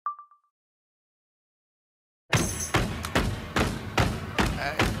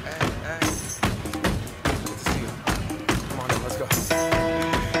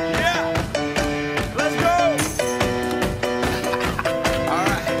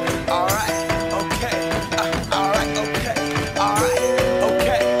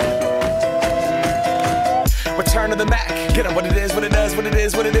Get on what it is, what it does, what it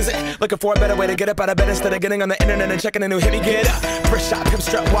is, what it isn't. Looking for a better way to get up out of bed instead of getting on the internet and checking a new hit. Me get up, first shot, pimp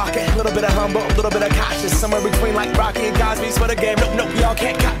strut walking. A little bit of humble, a little bit of cautious. Somewhere between like Rocky and Cosby's for the game. Nope, y'all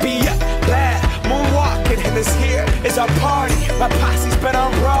can't copy yet. Bad moonwalking, and this here is our party. My posse's been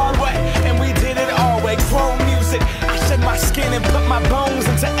on Broadway, and we did it all way. Chrome music, I shed my skin and put my bones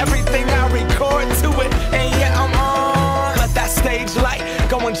into everything I record to it. And yeah, I'm on. Let that stage light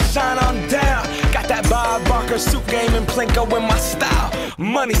go and shine on down. Got that Bob Barker suit game and Plinko in my style.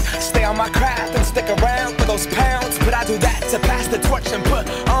 Money, stay on my craft and stick around for those pounds. But I do that to pass the torch and put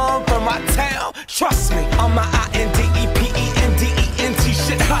on for my town. Trust me, on my INDEPENDENT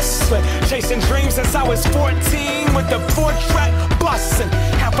shit hustling. Chasing dreams since I was 14 with the 4-track bustin'.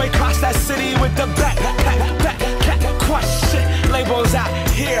 Halfway across that city with the back question. Labels out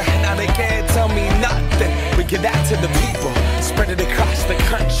here, now they can't tell me nothing. We give that to the people, spread it across the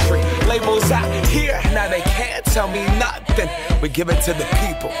country. Labels out here, now they can't tell me nothing. We give it to the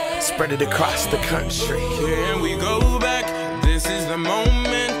people, spread it across the country. Can we go back? This is the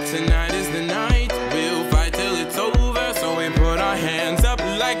moment, tonight is the night. We'll fight till it's over, so we put our hands up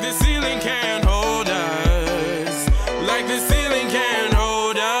like the ceiling can't hold us. Like the ceiling can't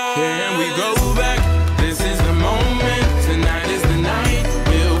hold us. Can we go back? This is the moment, tonight is the night.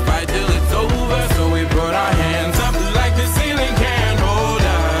 We'll fight till it's over, so we put our hands up like the ceiling can't hold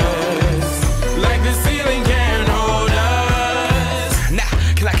us. Like the ceiling can't hold us. Now,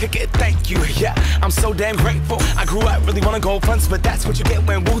 can I kick it? Thank you, yeah, I'm so damn grateful. I grew up really wanna go fronts, but that's what you get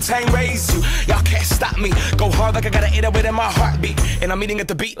when Wu-Tang raised you. Y'all can't stop me, go hard like I got an 808 in my heartbeat. And I'm eating at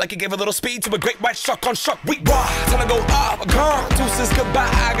the beat like it gave a little speed to a great white shark on shark week. Raw, time to go off, gone, deuces goodbye.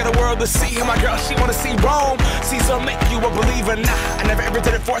 I got a world to see, and my girl, she wanna see Rome. Caesar make you a believer, nah, I never ever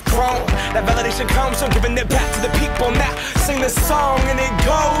did it for a throne. That validation comes from giving it back to the people. Now, sing this song and it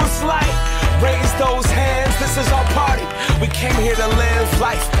goes like, raise those hands, this is our party. We came here to live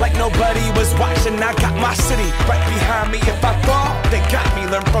life like nobody was watching. I got my city right behind me. If I fall, they got me.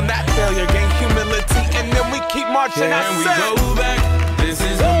 Learn from that failure, gain humility, and then we keep marching. Can we go back? This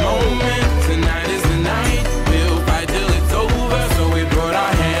is the moment, tonight is the night. We'll fight till it's over, so we put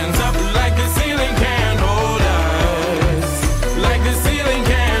our hands up like the ceiling can't hold us. Like the ceiling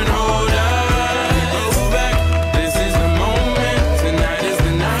can't hold us. Go back, this is the moment, tonight is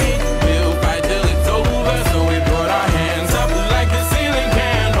the night. We'll fight till it's over, so we put our hands up like the ceiling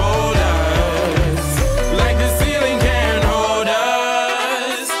can't hold us. Like the ceiling can't hold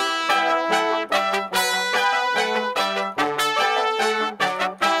us.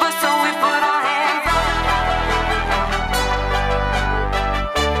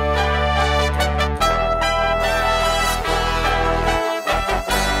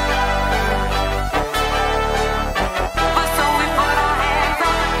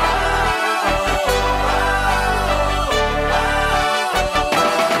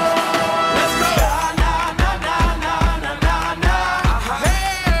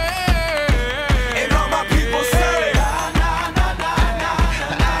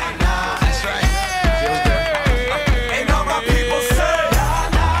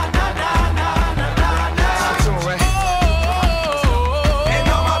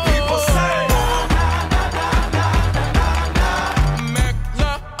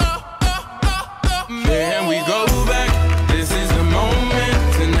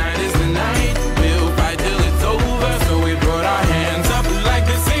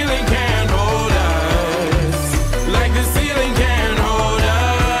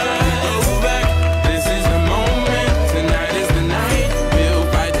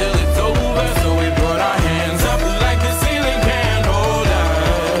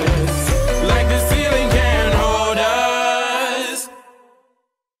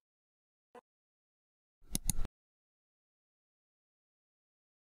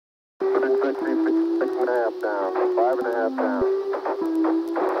 down, 5.5 down,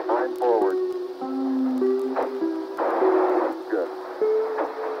 9 forward. Good.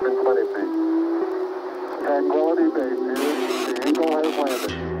 In 20 feet. Tranquility Base here. The Eagle has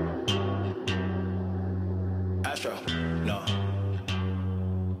landed. Astro, no.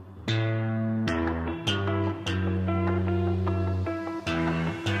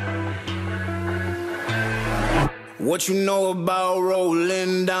 What you know about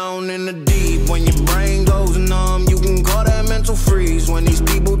rolling down in the deep? When your brain goes numb, you can call that mental freeze. When these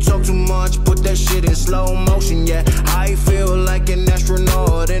people talk too much, put that shit in slow motion. Yeah, I feel like an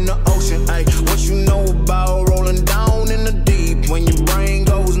astronaut in the ocean. Ay, what you know about rolling down in the deep? When your brain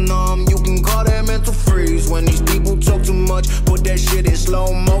goes numb, you can call that mental freeze. When these people talk too much, put that shit in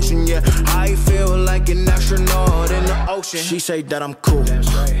slow motion. Yeah, I feel like an astronaut in the ocean. ocean. She say that I'm cool.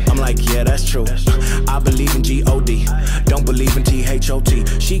 I'm like, yeah, that's true. I believe in G-O-D, don't believe in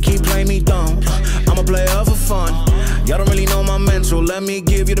T-H-O-T. She keep playing me dumb. I'm a player for fun. Y'all don't really know my mental. Let me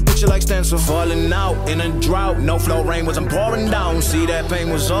give you the picture like stencil. Falling out in a drought. No flow rain wasn't pouring down. See, that pain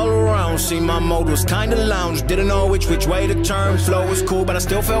was all around. See, my mode was kinda lounge. Didn't know which way to turn. Flow was cool, but I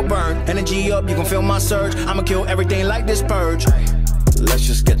still felt burned. Energy up, you can feel my surge. I'ma kill everything like this purge. Let's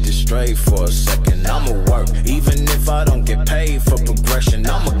just get this straight for a second. I'ma work, even if I don't get paid for progression.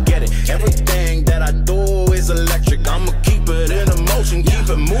 I'ma get it. Everything that I do is electric. I'ma keep it in motion, keep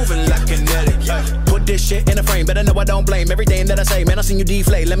it moving like kinetic. Put this shit in a frame, better know I don't blame everything that I say. Man, I seen you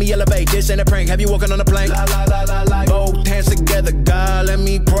deflate. Let me elevate. This ain't a prank. Have you walking on a plane? Both hands together, God, let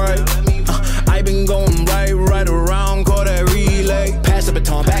me pray. I been going right around, call that relay. Pass the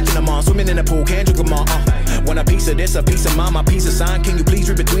baton, back in the mall, swimming in the pool, can't drink them all. Want a piece of this, a piece of mine, my piece of sign. Can you please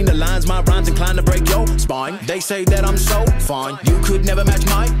read between the lines? My rhymes inclined to break your spine. They say that I'm so fine, you could never match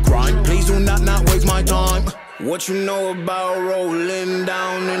my grind. Please do not waste my time. What you know about rolling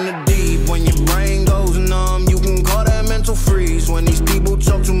down in the deep? When your brain goes numb, you can call that mental freeze. When these people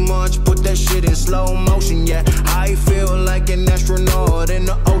talk too much, put that shit in slow motion. Yeah, I feel like an astronaut in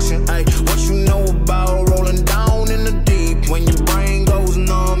the ocean. Ay, what you know about rolling down in the deep? When your brain goes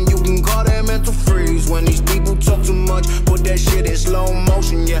numb, you can call that mental freeze. When these people talk too much, put that shit in slow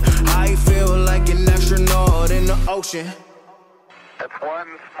motion. Yeah, I feel like an astronaut in the ocean. It's one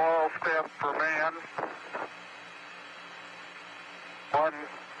small step for man, one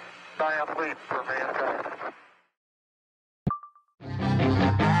giant leap for mankind.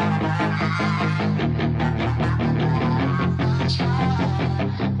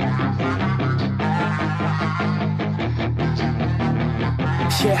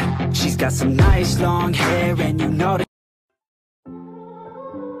 Yeah, she's got some nice long hair, and you know that.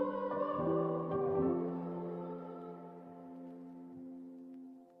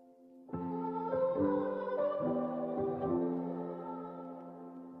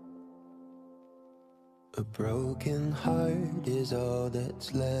 A broken heart is all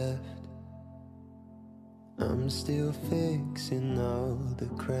that's left. I'm still fixing all the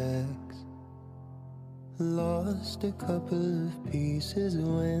cracks. Lost a couple of pieces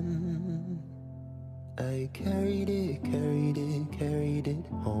when I carried it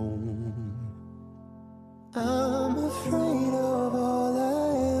home. I'm afraid of all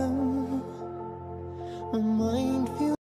I am. My mind feels